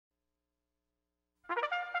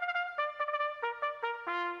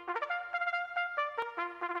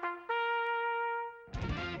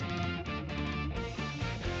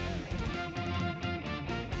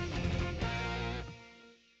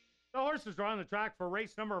Horses are on the track for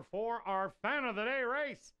race number 4, our fan of the day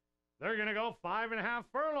race. They're going to go 5.5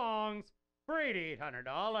 furlongs for $8,800.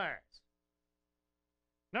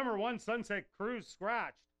 Number 1, Sunset Cruise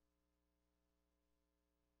scratched.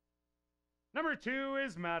 Number 2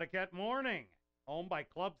 is Madaket Morning, owned by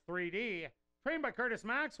Club 3D, trained by Curtis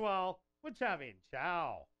Maxwell with Chavian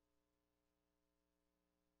Chow.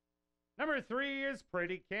 Number 3 is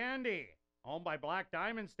Pretty Candy, owned by Black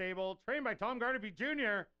Diamond Stable, trained by Tom Gardaby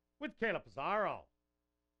Jr. with Caleb Pizarro.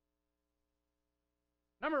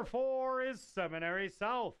 Number 4 is Seminary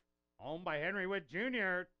South, owned by Henry Witt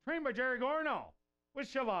Jr., trained by Jerry Gorno with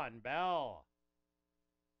Siobhan Bell.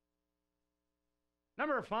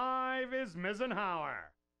 Number 5 is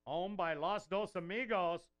Mizenhauer, owned by Los Dos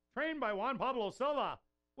Amigos, trained by Juan Pablo Silva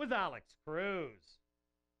with Alex Cruz.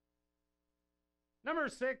 Number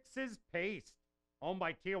 6 is Paste, owned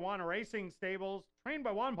by Tijuana Racing Stables, trained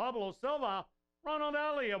by Juan Pablo Silva, Ronald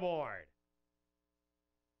Alley aboard.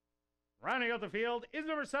 Rounding out the field is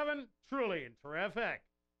number 7, Truly and Terrific,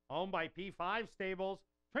 owned by P5 Stables,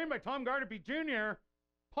 trained by Tom Gardaby Jr.,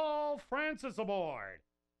 Paul Francis aboard.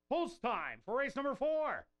 Post time for race number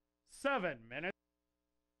 4, 7 minutes.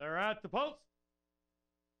 They're at the post.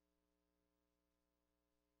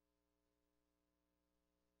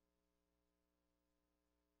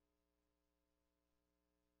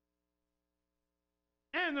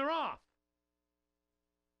 And they're off.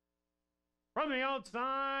 From the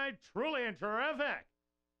outside, Truly and Terrific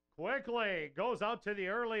quickly goes out to the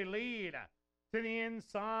early lead. To the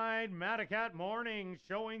inside, Madaket Morning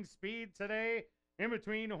showing speed today. In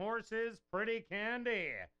between horses, Pretty Candy.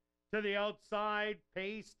 To the outside,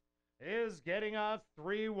 Paste is getting a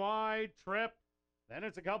 3-wide trip. Then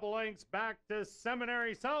it's a couple lengths back to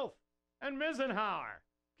Seminary South. And Mizenhauer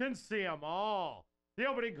can see them all. The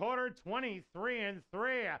opening quarter,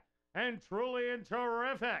 23-3. And Truly and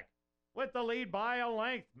Terrific with the lead by a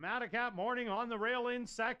length. Madaket Morning on the rail in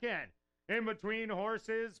second. In between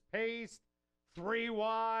horses, Paste, 3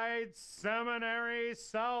 wide, Seminary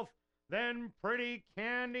South. Then Pretty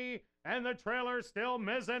Candy, and the trailer still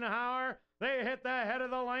Mizenhauer. They hit the head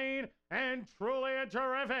of the lane, and Truly and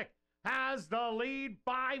Terrific has the lead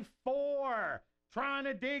by 4. Trying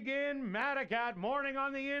to dig in, Madaket Morning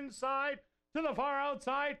on the inside. To the far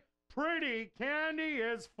outside, Pretty Candy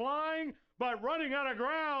is flying, but running out of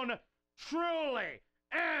ground. Truly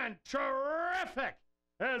and Terrific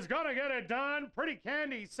is going to get it done. Pretty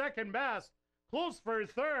Candy second best. Close for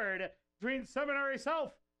third between Seminary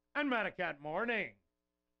South and Madaket Morning.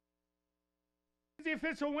 The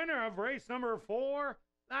official winner of race number 4,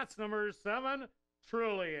 that's number 7,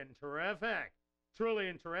 Truly and Terrific. Truly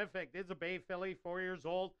and Terrific is a Bay filly, 4 years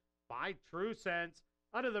old, by True Sense,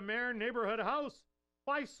 out of the Mare Neighborhood House,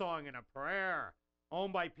 by Song and a Prayer.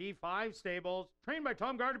 Owned by P5 Stables, trained by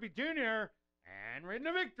Tom Gardaby Jr., and ridden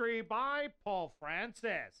to victory by Paul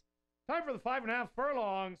Francis. Time for the 5.5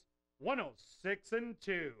 furlongs,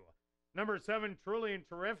 106-2. Number 7, Truly and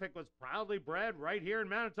Terrific, was proudly bred right here in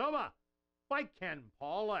Manitoba by Ken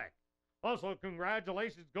Pollock. Also,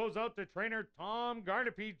 congratulations goes out to trainer Tom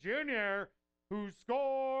Gardaby Jr., who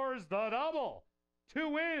scores the double. 2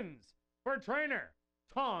 wins for trainer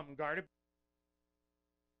Tom Gardaby.